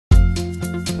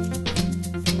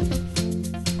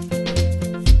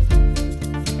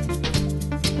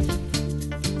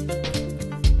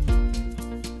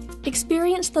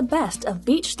experience the best of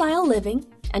beach-style living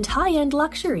and high-end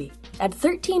luxury at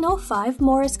 1305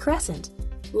 Morris Crescent,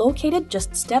 located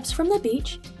just steps from the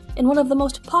beach in one of the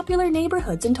most popular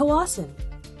neighborhoods in Tawasin.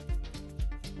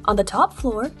 On the top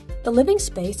floor, the living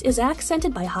space is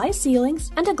accented by high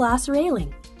ceilings and a glass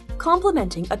railing,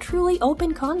 complementing a truly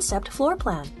open concept floor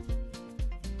plan.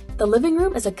 The living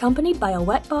room is accompanied by a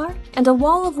wet bar and a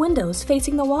wall of windows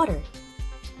facing the water.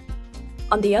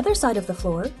 On the other side of the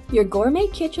floor, your gourmet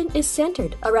kitchen is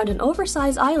centered around an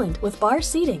oversized island with bar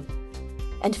seating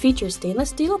and features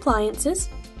stainless steel appliances,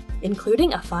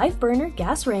 including a 5-burner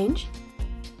gas range,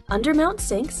 undermount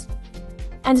sinks,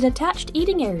 and an attached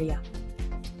eating area.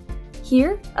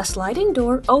 Here, a sliding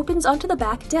door opens onto the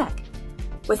back deck,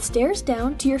 with stairs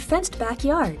down to your fenced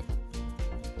backyard.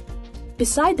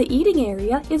 Beside the eating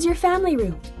area is your family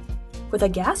room, with a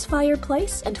gas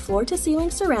fireplace and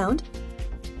floor-to-ceiling surround,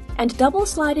 and double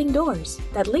sliding doors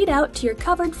that lead out to your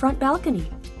covered front balcony,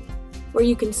 where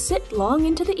you can sit long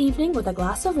into the evening with a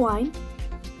glass of wine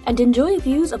and enjoy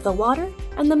views of the water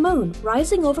and the moon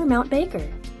rising over Mount Baker.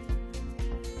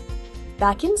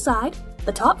 Back inside,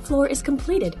 the top floor is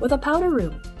completed with a powder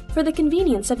room for the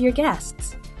convenience of your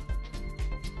guests.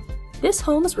 This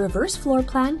home's reverse floor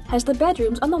plan has the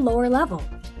bedrooms on the lower level,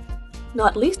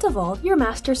 not least of all your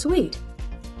master suite,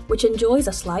 which enjoys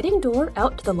a sliding door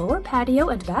out to the lower patio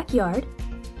and backyard,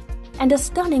 and a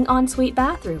stunning ensuite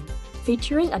bathroom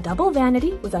featuring a double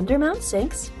vanity with undermount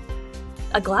sinks,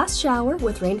 a glass shower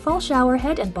with rainfall shower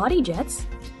head and body jets,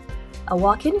 a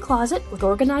walk-in closet with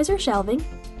organizer shelving,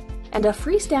 and a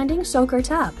freestanding soaker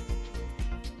tub.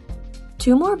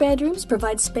 2 more bedrooms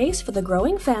provide space for the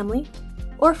growing family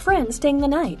or friends staying the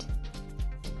night.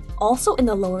 Also in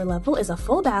the lower level is a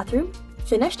full bathroom,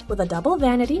 finished with a double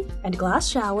vanity and glass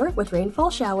shower with rainfall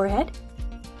shower head,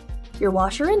 your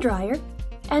washer and dryer,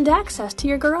 and access to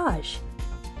your garage.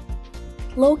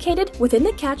 Located within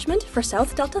the catchment for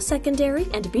South Delta Secondary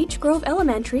and Beech Grove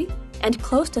Elementary and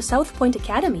close to South Point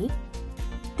Academy,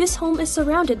 this home is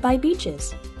surrounded by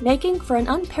beaches, making for an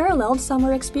unparalleled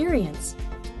summer experience.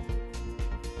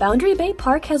 Boundary Bay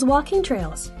Park has walking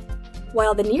trails,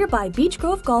 while the nearby Beech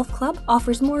Grove Golf Club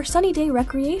offers more sunny day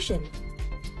recreation.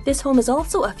 This home is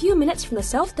also a few minutes from the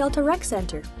South Delta Rec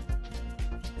Center.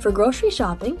 For grocery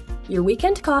shopping, your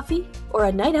weekend coffee, or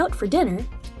a night out for dinner,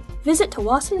 visit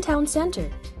Tawasin Town Center,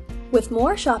 with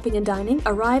more shopping and dining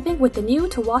arriving with the new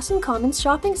Tawasin Commons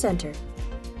Shopping Center.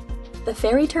 The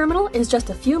ferry terminal is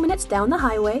just a few minutes down the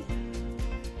highway,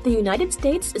 the United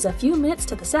States is a few minutes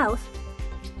to the south,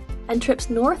 and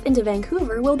trips north into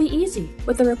Vancouver will be easy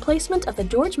with the replacement of the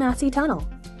George Massey Tunnel.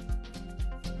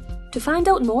 To find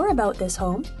out more about this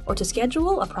home or to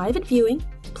schedule a private viewing,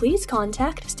 please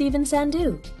contact Stephen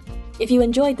Sandhu. If you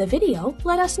enjoyed the video,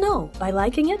 let us know by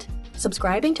liking it,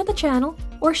 subscribing to the channel,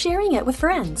 or sharing it with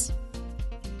friends.